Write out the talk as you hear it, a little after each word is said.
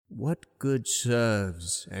What good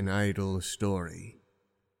serves an idle story?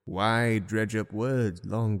 Why dredge up words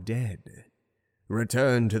long dead?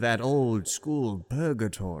 Return to that old school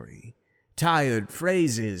purgatory, tired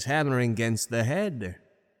phrases hammering against the head.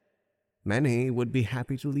 Many would be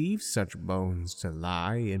happy to leave such bones to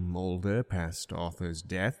lie and moulder past author's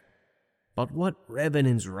death. But what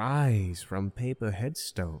revenants rise from paper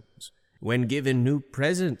headstones when given new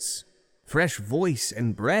presents, fresh voice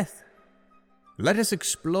and breath? Let us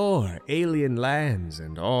explore alien lands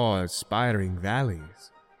and awe-inspiring valleys,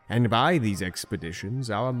 and by these expeditions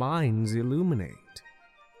our minds illuminate.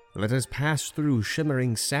 Let us pass through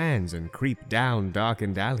shimmering sands and creep down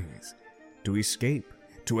darkened alleys, to escape,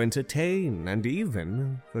 to entertain, and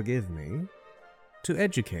even, forgive me, to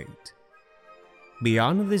educate.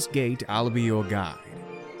 Beyond this gate I'll be your guide,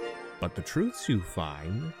 but the truths you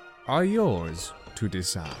find are yours to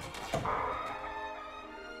decide.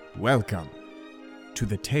 Welcome to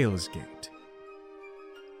the Tales Gate.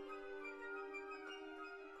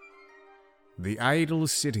 The Idle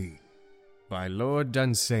City by Lord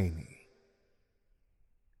Dunsany.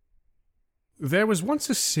 There was once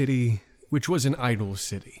a city which was an idle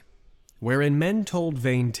city, wherein men told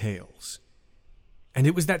vain tales. And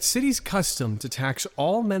it was that city's custom to tax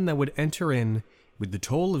all men that would enter in with the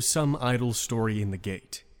toll of some idle story in the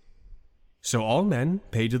gate. So all men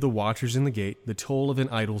paid to the watchers in the gate the toll of an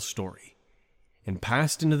idle story, and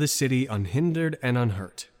passed into the city unhindered and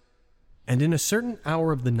unhurt. And in a certain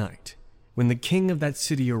hour of the night, when the king of that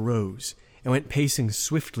city arose and went pacing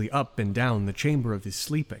swiftly up and down the chamber of his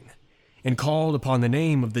sleeping, and called upon the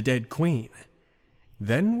name of the dead queen,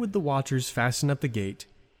 then would the watchers fasten up the gate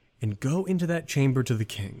and go into that chamber to the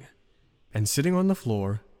king, and sitting on the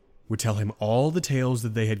floor, would tell him all the tales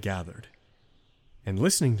that they had gathered. And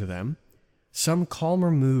listening to them, some calmer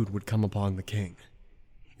mood would come upon the king,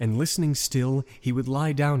 and listening still, he would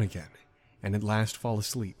lie down again, and at last fall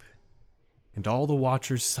asleep. And all the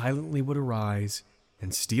watchers silently would arise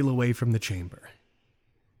and steal away from the chamber.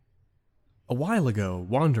 A while ago,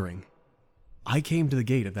 wandering, I came to the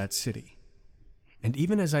gate of that city, and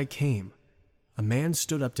even as I came, a man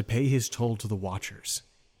stood up to pay his toll to the watchers.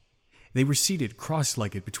 They were seated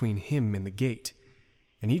cross-legged between him and the gate,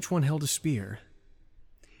 and each one held a spear.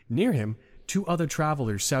 Near him, 2 other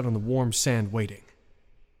travelers sat on the warm sand waiting.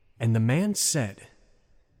 And the man said,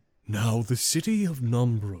 "Now the city of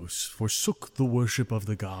Nombros forsook the worship of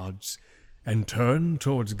the gods, and turned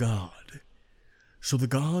towards God. So the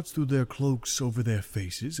gods threw their cloaks over their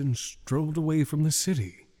faces and strolled away from the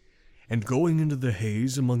city, and going into the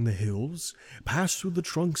haze among the hills, passed through the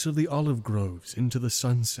trunks of the olive groves into the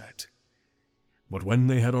sunset. But when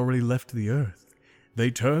they had already left the earth,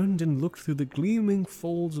 they turned and looked through the gleaming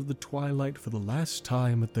folds of the twilight for the last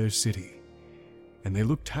time at their city, and they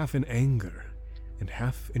looked half in anger and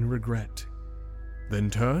half in regret,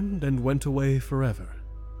 then turned and went away forever.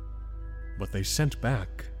 But they sent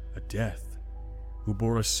back a death, who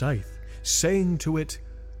bore a scythe, saying to it,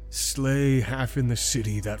 'Slay half in the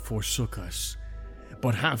city that forsook us,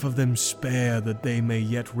 but half of them spare, that they may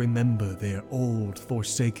yet remember their old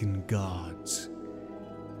forsaken gods.'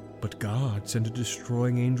 But God sent a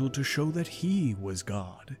destroying angel to show that he was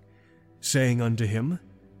God, saying unto him,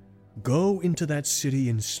 'Go into that city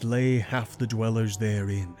and slay half the dwellers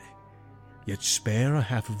therein, yet spare a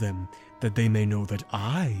half of them, that they may know that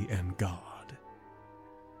I am God.'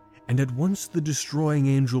 And at once the destroying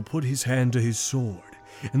angel put his hand to his sword,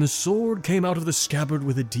 and the sword came out of the scabbard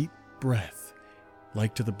with a deep breath,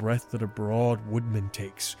 like to the breath that a broad woodman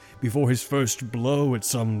takes before his first blow at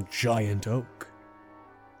some giant oak.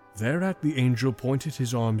 Thereat the angel pointed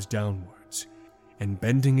his arms downwards, and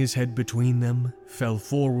bending his head between them, fell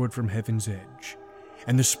forward from heaven's edge,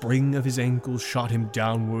 and the spring of his ankles shot him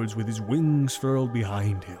downwards with his wings furled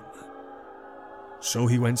behind him. So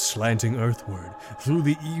he went slanting earthward through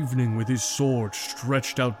the evening with his sword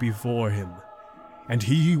stretched out before him, and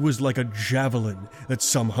he was like a javelin that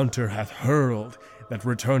some hunter hath hurled, that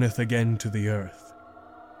returneth again to the earth.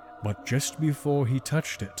 But just before he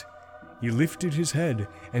touched it, he lifted his head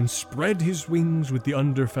and spread his wings with the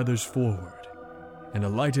under feathers forward, and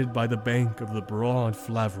alighted by the bank of the broad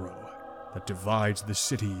Flavro that divides the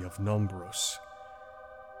city of Nombros.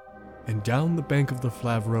 And down the bank of the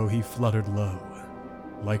Flavro he fluttered low,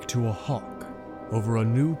 like to a hawk over a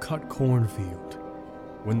new-cut cornfield,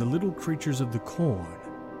 when the little creatures of the corn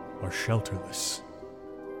are shelterless.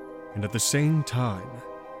 And at the same time,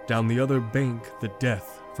 down the other bank the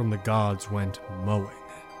death from the gods went mowing.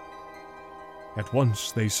 At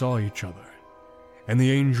once they saw each other, and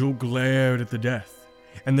the angel glared at the death,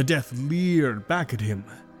 and the death leered back at him,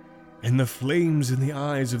 and the flames in the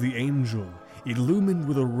eyes of the angel illumined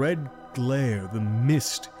with a red glare the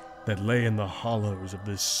mist that lay in the hollows of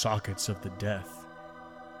the sockets of the death.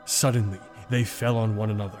 Suddenly they fell on one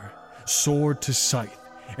another, sword to scythe,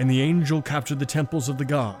 and the angel captured the temples of the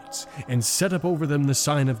gods, and set up over them the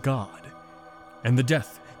sign of God. And the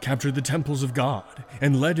death captured the temples of God,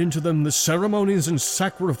 and led into them the ceremonies and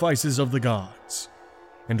sacrifices of the gods.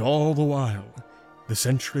 And all the while, the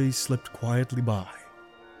centuries slipped quietly by,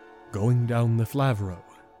 going down the Flavro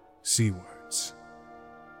seawards.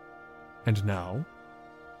 And now,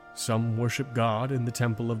 some worship God in the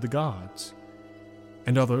temple of the gods,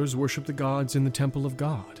 and others worship the gods in the temple of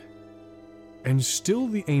God. And still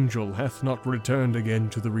the angel hath not returned again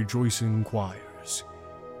to the rejoicing choirs,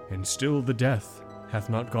 and still the death hath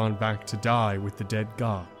not gone back to die with the dead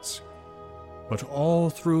gods. But all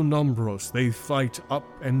through Nombros they fight up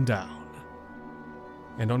and down,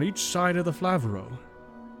 and on each side of the Flavro,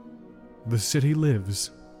 the city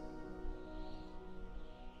lives.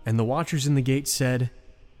 And the watchers in the gate said,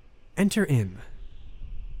 "Enter in."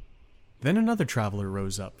 Then another traveler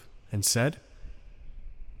rose up and said,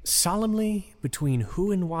 "Solemnly between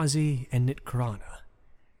Huinwazi and Nitkrana,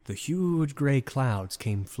 the huge gray clouds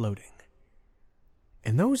came floating.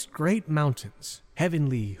 And those great mountains,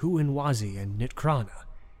 heavenly Huinwazi and Nitkrana,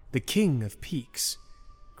 the king of peaks,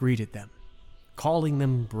 greeted them, calling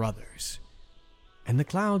them brothers. And the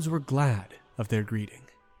clouds were glad of their greeting,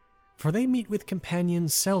 for they meet with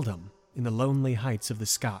companions seldom in the lonely heights of the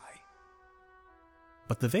sky.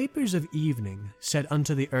 But the vapors of evening said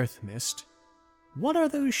unto the earth mist, What are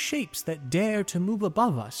those shapes that dare to move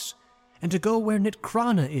above us, and to go where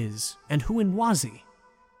Nitkrana is, and Huinwazi?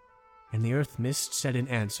 And the earth mist said in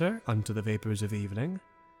answer unto the vapors of evening,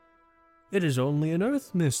 It is only an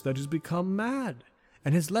earth mist that has become mad,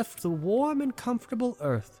 and has left the warm and comfortable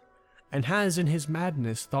earth, and has in his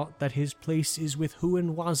madness thought that his place is with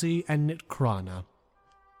Huinwazi and Nitkrana.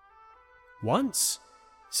 Once,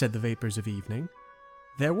 said the vapors of evening,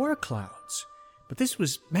 there were clouds, but this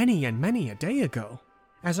was many and many a day ago,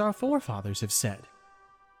 as our forefathers have said.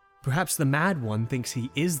 Perhaps the mad one thinks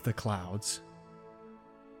he is the clouds.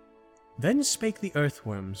 Then spake the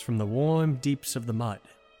earthworms from the warm deeps of the mud,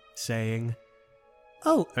 saying,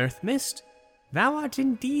 O earth mist, thou art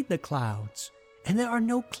indeed the clouds, and there are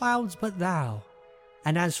no clouds but thou.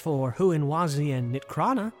 And as for Huinwazi and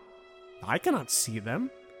Nitkrana, I cannot see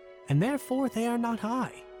them, and therefore they are not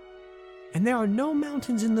I. And there are no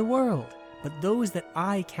mountains in the world but those that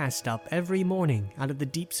I cast up every morning out of the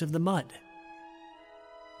deeps of the mud.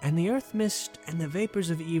 And the earth mist and the vapors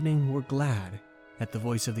of evening were glad at the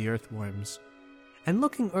voice of the earthworms, and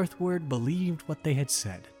looking earthward believed what they had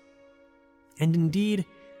said. And indeed,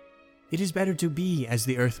 it is better to be as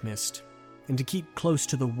the earth mist, and to keep close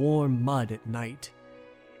to the warm mud at night,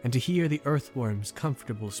 and to hear the earthworms'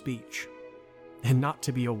 comfortable speech, and not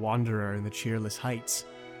to be a wanderer in the cheerless heights,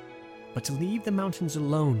 but to leave the mountains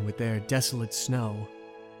alone with their desolate snow,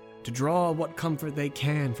 to draw what comfort they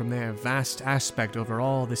can from their vast aspect over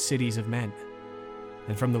all the cities of men,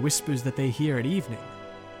 and from the whispers that they hear at evening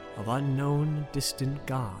of unknown distant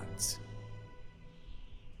gods.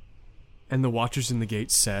 And the watchers in the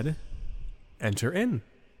gate said, Enter in.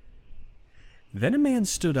 Then a man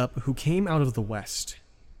stood up who came out of the west,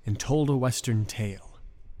 and told a western tale.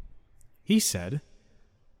 He said,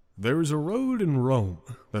 There is a road in Rome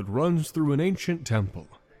that runs through an ancient temple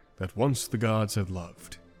that once the gods had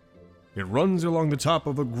loved. It runs along the top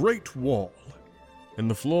of a great wall, and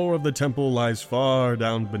the floor of the temple lies far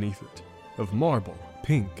down beneath it, of marble,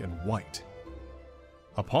 pink and white.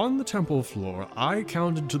 Upon the temple floor I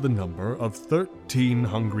counted to the number of 13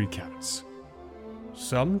 hungry cats.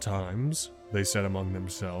 Sometimes, they said among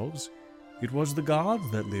themselves, it was the gods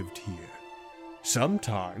that lived here.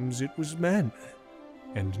 Sometimes it was men.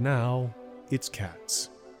 And now it's cats.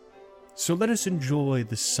 So let us enjoy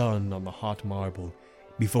the sun on the hot marble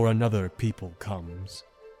before another people comes.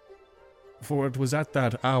 For it was at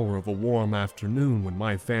that hour of a warm afternoon when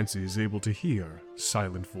my fancy is able to hear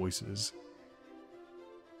silent voices.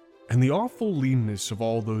 And the awful leanness of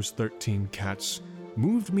all those 13 cats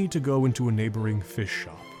moved me to go into a neighboring fish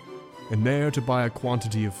shop, and there to buy a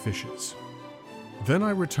quantity of fishes. Then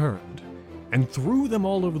I returned, and threw them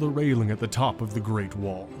all over the railing at the top of the great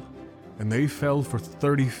wall, and they fell for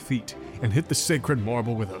 30 feet and hit the sacred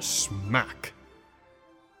marble with a smack.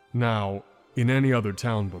 Now, in any other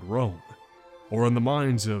town but Rome, or in the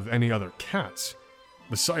minds of any other cats,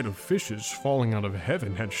 the sight of fishes falling out of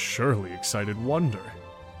heaven had surely excited wonder.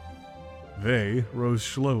 They rose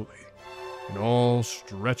slowly, and all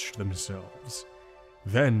stretched themselves.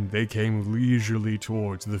 Then they came leisurely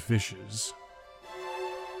towards the fishes.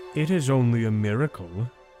 It is only a miracle,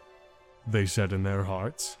 they said in their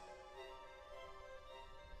hearts.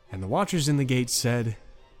 And the watchers in the gate said,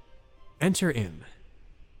 "Enter in."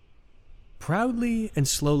 Proudly and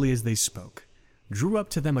slowly as they spoke, drew up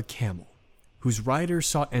to them a camel, whose rider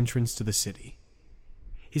sought entrance to the city.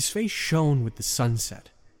 His face shone with the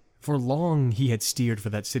sunset, for long he had steered for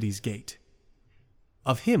that city's gate.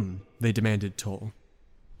 Of him they demanded toll,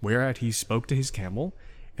 whereat he spoke to his camel,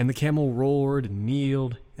 and the camel roared and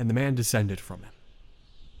kneeled, and the man descended from him.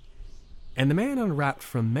 And the man unwrapped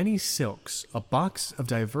from many silks a box of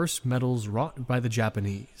diverse metals wrought by the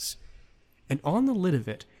Japanese, and on the lid of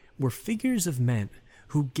it were figures of men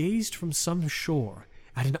who gazed from some shore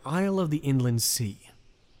at an isle of the inland sea.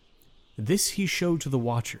 This he showed to the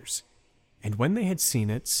watchers, and when they had seen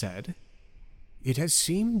it, said, "It has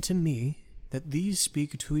seemed to me that these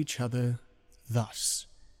speak to each other thus.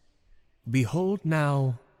 Behold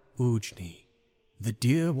now Ujni, the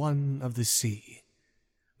dear one of the sea,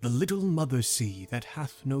 the little mother sea that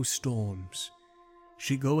hath no storms.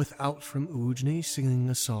 She goeth out from Ujni singing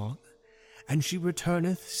a song, and she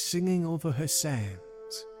returneth singing over her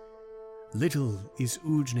sands. Little is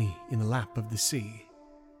Ujni in the lap of the sea,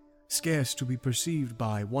 scarce to be perceived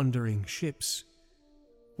by wandering ships.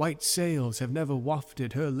 White sails have never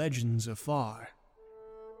wafted her legends afar.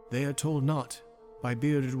 They are told not by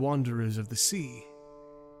bearded wanderers of the sea.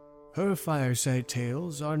 Her fireside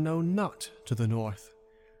tales are known not to the north.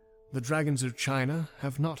 The dragons of China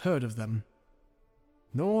have not heard of them,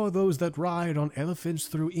 nor those that ride on elephants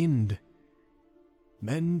through Ind.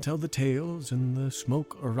 Men tell the tales, and the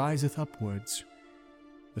smoke ariseth upwards.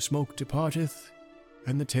 The smoke departeth,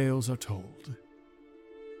 and the tales are told.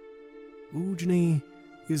 Ujni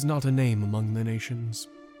is not a name among the nations.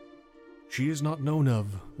 She is not known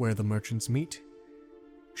of where the merchants meet.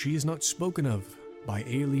 She is not spoken of by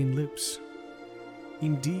alien lips.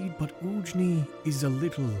 Indeed, but Ujni is a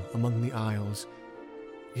little among the isles,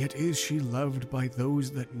 yet is she loved by those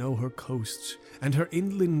that know her coasts and her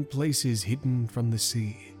inland places hidden from the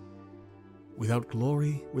sea. Without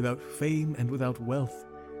glory, without fame, and without wealth,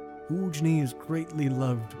 Ujni is greatly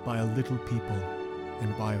loved by a little people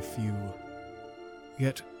and by a few.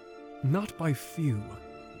 Yet not by few,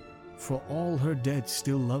 for all her dead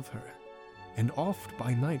still love her, and oft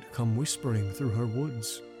by night come whispering through her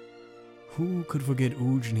woods. Who could forget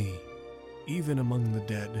Ujni, even among the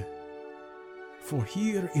dead? For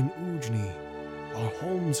here in Ujni are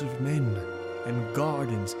homes of men, and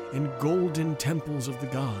gardens, and golden temples of the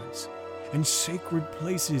gods, and sacred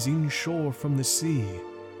places inshore from the sea,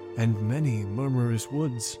 and many murmurous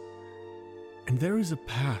woods. And there is a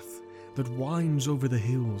path that winds over the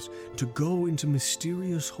hills to go into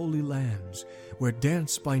mysterious holy lands, where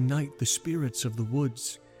dance by night the spirits of the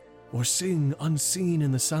woods, or sing unseen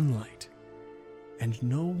in the sunlight. And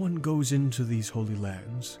no one goes into these holy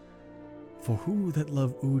lands, for who that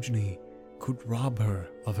love Ujni could rob her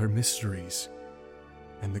of her mysteries?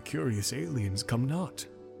 And the curious aliens come not.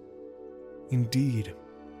 Indeed,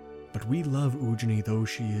 but we love Ujni though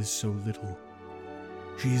she is so little.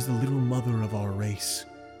 She is the little mother of our race,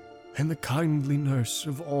 and the kindly nurse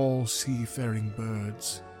of all seafaring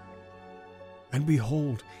birds. And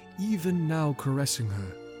behold, even now caressing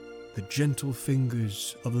her, the gentle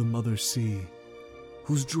fingers of the mother sea,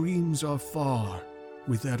 whose dreams are far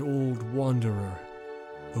with that old wanderer,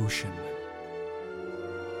 ocean.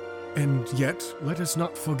 And yet let us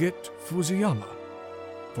not forget Fusiyama,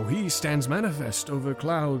 for he stands manifest over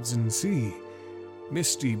clouds and sea,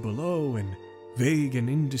 misty below and vague and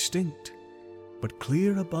indistinct, but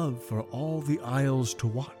clear above for all the isles to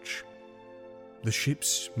watch. The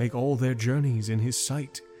ships make all their journeys in his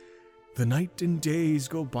sight. The night and days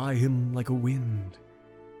go by him like a wind.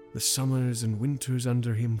 The summers and winters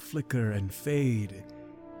under him flicker and fade,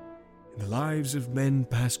 and the lives of men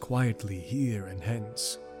pass quietly here and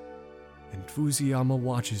hence. And Fusiyama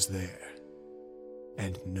watches there,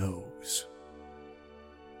 and knows.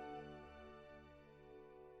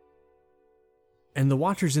 And the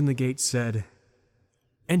watchers in the gate said,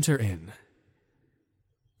 "Enter in."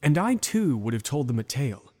 And I too would have told them a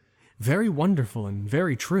tale, very wonderful and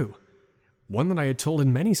very true, one that I had told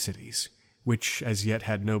in many cities, which as yet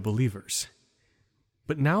had no believers.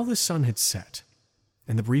 But now the sun had set,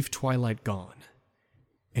 and the brief twilight gone,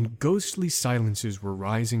 and ghostly silences were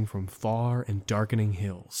rising from far and darkening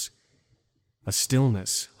hills. A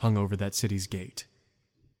stillness hung over that city's gate,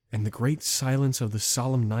 and the great silence of the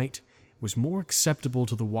solemn night was more acceptable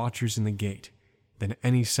to the watchers in the gate than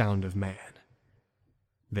any sound of man.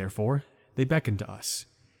 Therefore they beckoned to us,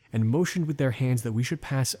 and motioned with their hands that we should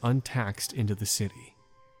pass untaxed into the city.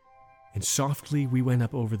 And softly we went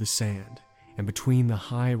up over the sand, and between the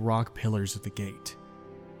high rock pillars of the gate.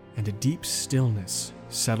 and a deep stillness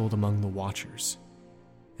settled among the watchers,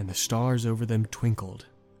 and the stars over them twinkled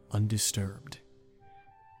undisturbed.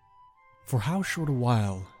 For how short a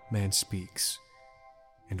while man speaks,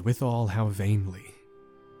 and withal how vainly,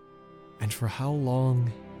 and for how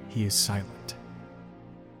long he is silent.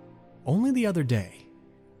 Only the other day,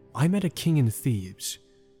 I met a king in Thebes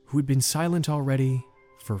who had been silent already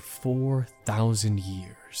for 4,000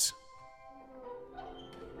 years.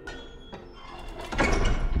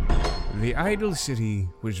 The Idle City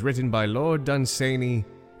was written by Lord Dunsany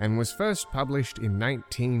and was first published in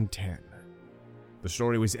 1910. The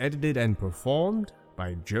story was edited and performed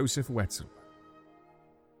by Joseph Wetzel.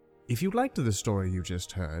 If you liked the story you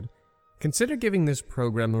just heard, consider giving this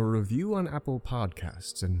program a review on Apple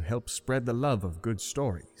Podcasts and help spread the love of good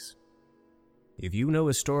stories. If you know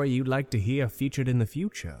a story you'd like to hear featured in the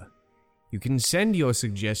future, you can send your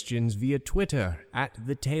suggestions via Twitter at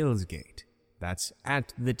 @TheTalesGate. That's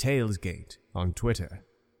at @TheTalesGate on Twitter.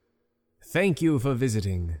 Thank you for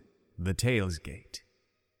visiting The Talesgate.